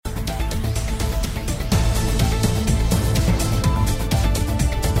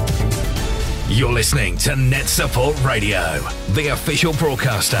You're listening to Net Support Radio, the official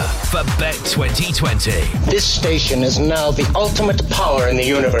broadcaster for Bet 2020. This station is now the ultimate power in the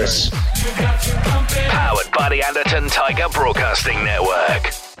universe. Powered by the Anderton Tiger Broadcasting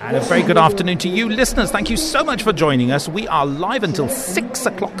Network. And a very good afternoon to you listeners. Thank you so much for joining us. We are live until 6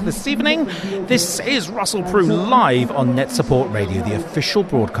 o'clock this evening. This is Russell Prue live on Net Support Radio, the official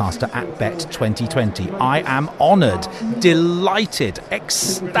broadcaster at Bet 2020. I am honoured, delighted,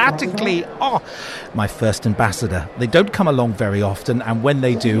 ecstatically. My first ambassador. They don't come along very often, and when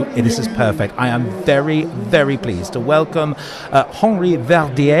they do, this is perfect. I am very, very pleased to welcome Henri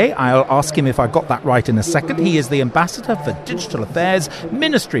Verdier. I'll ask him if I got that right in a second. He is the ambassador for Digital Affairs,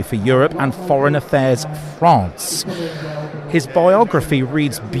 Ministry for Europe and Foreign Affairs France. His biography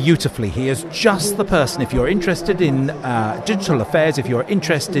reads beautifully. He is just the person, if you're interested in digital affairs, if you're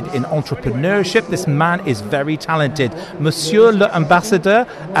interested in entrepreneurship, this man is very talented. Monsieur l'Ambassadeur,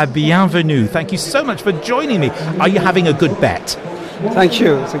 bienvenue. Thank you so much for joining me. Are you having a good bet? Thank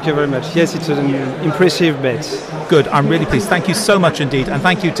you very much. Yes, it's an impressive bet. Good, I'm really pleased. Thank you so much indeed. And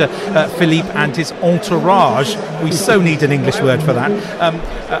thank you to Philippe and his entourage. We so need an English word for that.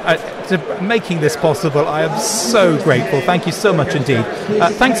 To making this possible, I am so grateful. Thank you so much indeed.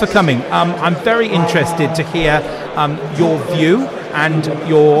 Thanks for coming. I'm very interested to hear your view and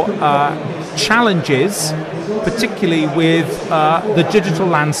your challenges, particularly with the digital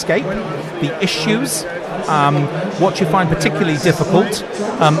landscape, the issues, what you find particularly difficult.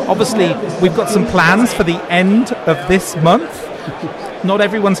 Obviously, we've got some plans for the end of this month. Not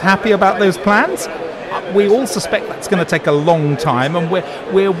everyone's happy about those plans. We all suspect that's going to take a long time, and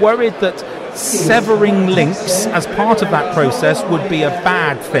we're worried that severing links as part of that process would be a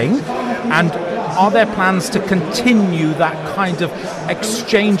bad thing. And are there plans to continue that kind of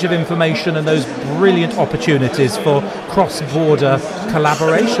exchange of information and those brilliant opportunities for cross-border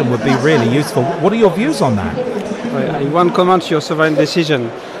collaboration would be really useful? What are your views on that? I won't comment your sovereign decision,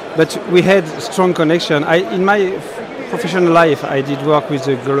 but we had strong connection. In my professional life, I did work with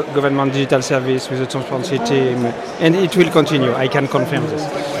the government digital service, with the transparency team, and it will continue. I can confirm this.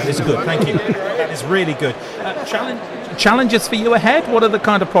 That is good, thank you. That is really good. Challenges for you ahead? What are the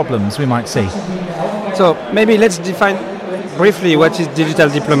kind of problems we might see? So maybe let's define briefly what is digital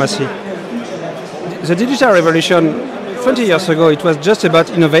diplomacy. The digital revolution, 20 years ago, it was just about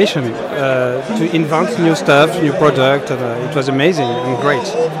innovation, to invent new stuff, new product, and it was amazing and great.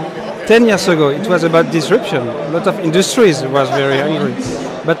 10 years ago, it was about disruption. A lot of industries was very angry.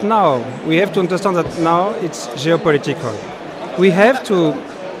 But now, we have to understand that now it's geopolitical. We have to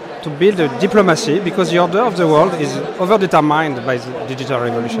build a diplomacy because the order of the world is overdetermined by the digital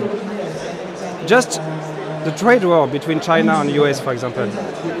revolution. Just the trade war between China and the US, for example,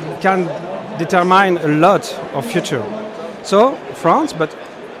 can determine a lot of future. So France, but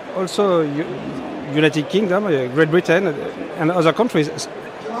also United Kingdom, Great Britain, and other countries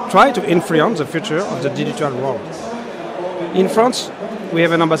try to influence the future of the digital world. In France, we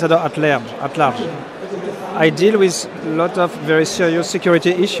have an ambassador at large. I deal with a lot of very serious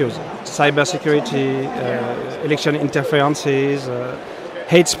security issues, cybersecurity, election interferences,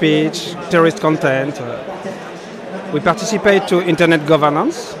 hate speech, terrorist content. We participate to internet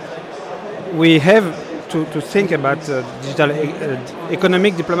governance. We have to think about digital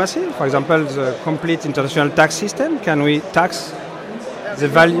economic diplomacy. For example, the complete international tax system. Can we tax the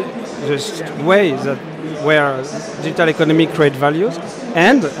value, the way that where digital economy create values?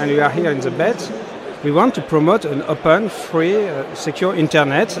 And we are here in the bet. We want to promote an open, free, secure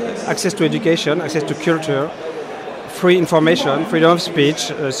internet, access to education, access to culture, free information, freedom of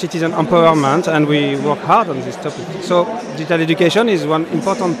speech, citizen empowerment, and we work hard on this topic. So digital education is one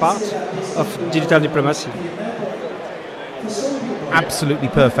important part of digital diplomacy. Absolutely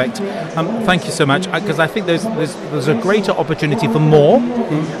perfect. Thank you so much, because I think there's a greater opportunity for more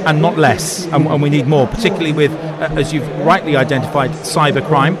and not less, and we need more, particularly with, as you've rightly identified,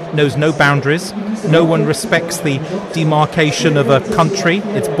 cybercrime knows no boundaries. No one respects the demarcation of a country,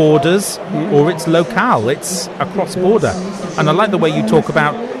 its borders, or its locale. It's across border. And I like the way you talk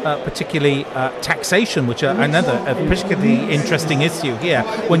about particularly taxation, which are another particularly interesting issue here.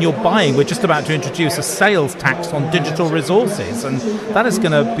 When you're buying, we're just about to introduce a sales tax on digital resources, and that is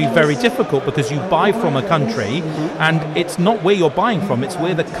going to be very difficult because you buy from a country and it's not where you're buying from, it's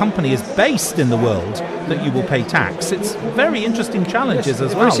where the company is based in the world that you will pay tax. It's very interesting challenges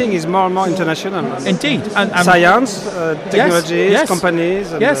as well. Everything is more and more international. Indeed. And science, technologies, yes.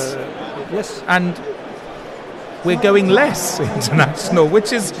 companies. And, yes. And we're going less international,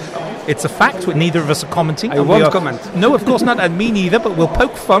 which is It's a fact. Neither of us are commenting. I won't comment. No, of course not, and me neither, but we'll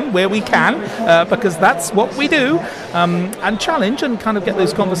poke fun where we can, because that's what we do, and challenge and kind of get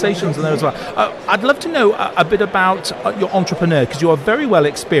those conversations in there as well. I'd love to know a bit about your entrepreneur, because you are very well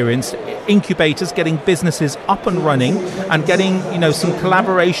experienced incubators, getting businesses up and running and getting, some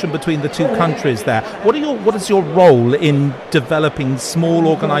collaboration between the two countries there. What is your role in developing small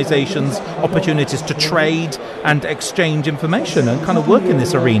organizations opportunities to trade and exchange information and kind of work in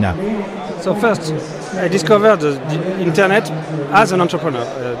this arena? So first, I discovered the internet as an entrepreneur.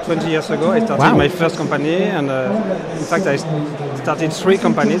 20 years ago, I started my first company, and in fact, I started 3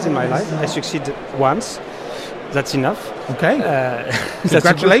 companies in my life. I succeeded once. That's enough. Okay.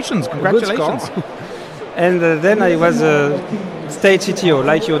 Congratulations. And then I was a state CTO,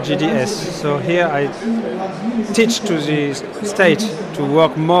 like your GDS. So here I teach to the state to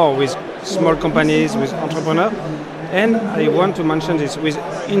work more with small companies, with entrepreneurs. And I want to mention this with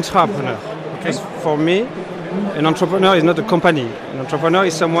intrapreneur. Because for me, an entrepreneur is not a company. An entrepreneur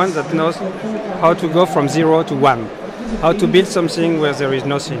is someone that knows how to go from 0 to 1, how to build something where there is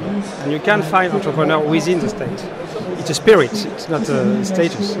nothing. And you can find entrepreneur within the state. It's a spirit, it's not a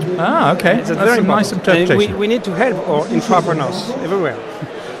status. Okay. That's very a nice interpretation. We need to help our intrapreneurs everywhere.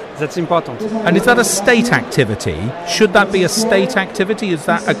 That's important. And is that a state activity? Should that be a state activity? Is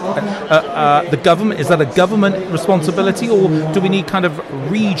that the government? Is that a government responsibility, or do we need kind of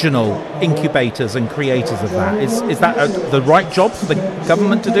regional incubators and creators of that? Is that the right job for the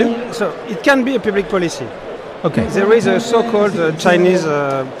government to do? So it can be a public policy. Okay. There is a so-called Chinese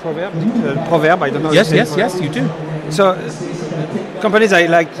proverb. I don't know. Yes, you do. So companies are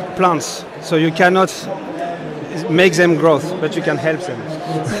like plants. So you cannot make them grow, but you can help them.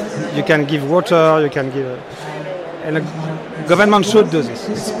 You can give water, you can give... And the government should do this.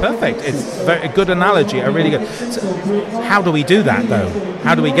 It's perfect. It's a very good analogy, a really good... So how do we do that, though?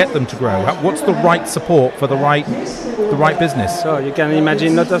 How do we get them to grow? What's the right support for the right business? So you can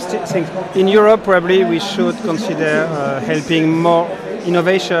imagine a lot of things. In Europe, probably we should consider helping more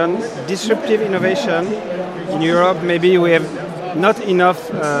innovation, disruptive innovation. In Europe, maybe we have not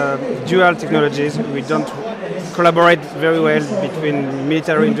enough dual technologies. We don't collaborate very well between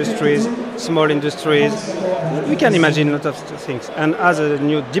military industries, small industries. We can imagine a lot of things. And as a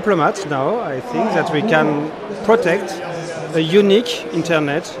new diplomat now, I think that we can protect a unique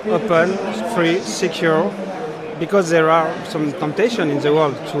internet, open, free, secure, because there are some temptation in the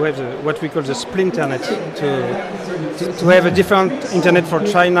world to have what we call the split internet, to have a different internet for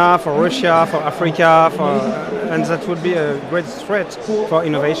China, for Russia, for Africa, and that would be a great threat for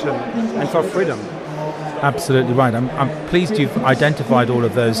innovation and for freedom. Absolutely right. I'm pleased you've identified all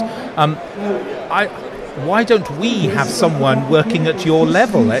of those. Why don't we have someone working at your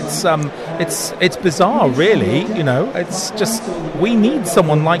level? It's bizarre, really. It's just we need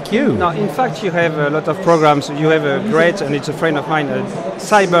someone like you. No, in fact, you have a lot of programs. You have a great, and it's a friend of mine, a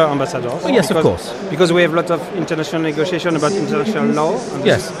cyber ambassador. Oh, yes, of course. Because we have a lot of international negotiation about international law. And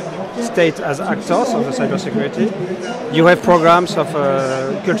yes. State as actors of the cybersecurity. You have programs of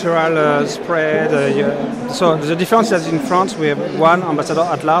cultural spread. So the difference is in France we have one ambassador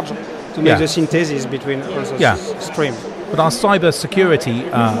at large to make the synthesis between all those streams. But our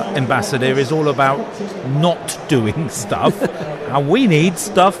cybersecurity ambassador is all about not doing stuff, and we need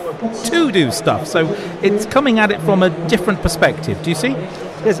stuff to do stuff. So it's coming at it from a different perspective. Do you see?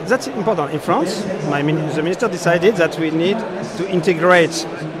 Yes, that's important. In France, the minister decided that we need to integrate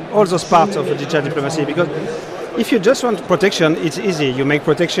all those parts of the digital diplomacy, because if you just want protection, it's easy. You make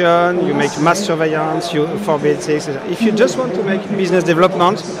protection, you make mass surveillance, you forbid things. If you just want to make business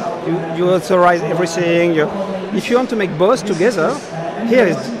development, you authorize everything. If you want to make both together, here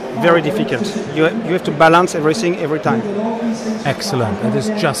is very difficult. You have to balance everything every time. Excellent. It is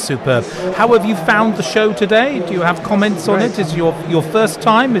just superb. How have you found the show today? Do you have comments on it? Is your first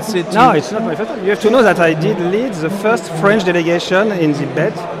time? Is it? No, it's not my first time. You have to know that I did lead the first French delegation in the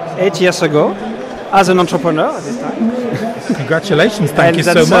BET 8 years ago as an entrepreneur at this time. Congratulations. Thank you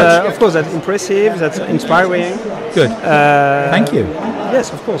so much. Of course, that's impressive. That's inspiring. Good. Thank you.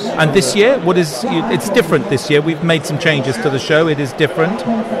 Yes, of course. And this year, it's different this year. We've made some changes to the show. It is different.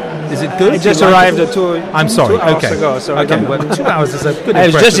 Is it good? I just arrived 2 hours ago. So okay. Well, 2 hours is a good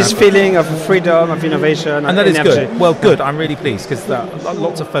impression. It's just this feeling of freedom, of innovation, and that energy. is good. Well, good. I'm really pleased because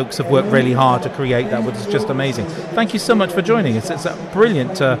lots of folks have worked really hard to create that, which is just amazing. Thank you so much for joining us. It's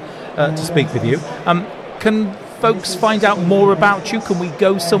brilliant to speak with you. Can folks find out more about you? Can we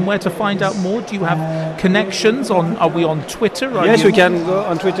go somewhere to find out more? Do you have connections? Are we on Twitter? Yes, we can go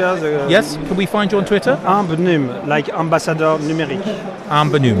on Twitter. Yes, can we find you on Twitter? Ambenum, like ambassador numérique.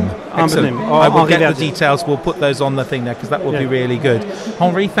 Ambenum. Excellent. I will get the details. We'll put those on the thing there because that will be really good.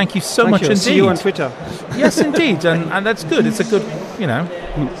 Henri, thank you so much indeed. See you on Twitter. Yes, indeed, and that's good. It's a good,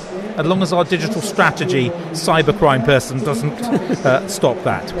 as long as our digital strategy cybercrime person doesn't stop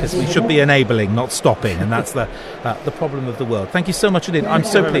that, because we should be enabling, not stopping, and that's the problem of the world. Thank you so much indeed. I'm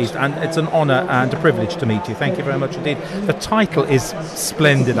so pleased, and it's an honour and a privilege to meet you. Thank you very much indeed. The title is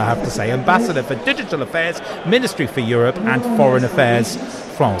splendid, I have to say. Ambassador for Digital Affairs, Ministry for Europe and Foreign Affairs,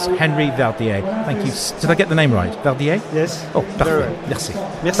 France. Henri Verdier. Thank you. Did I get the name right? Verdier? Yes. Oh, parfait. Merci.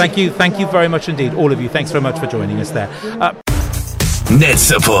 Thank you very much indeed, all of you. Thanks very much for joining us there. Net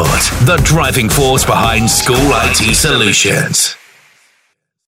Support, the driving force behind school IT solutions.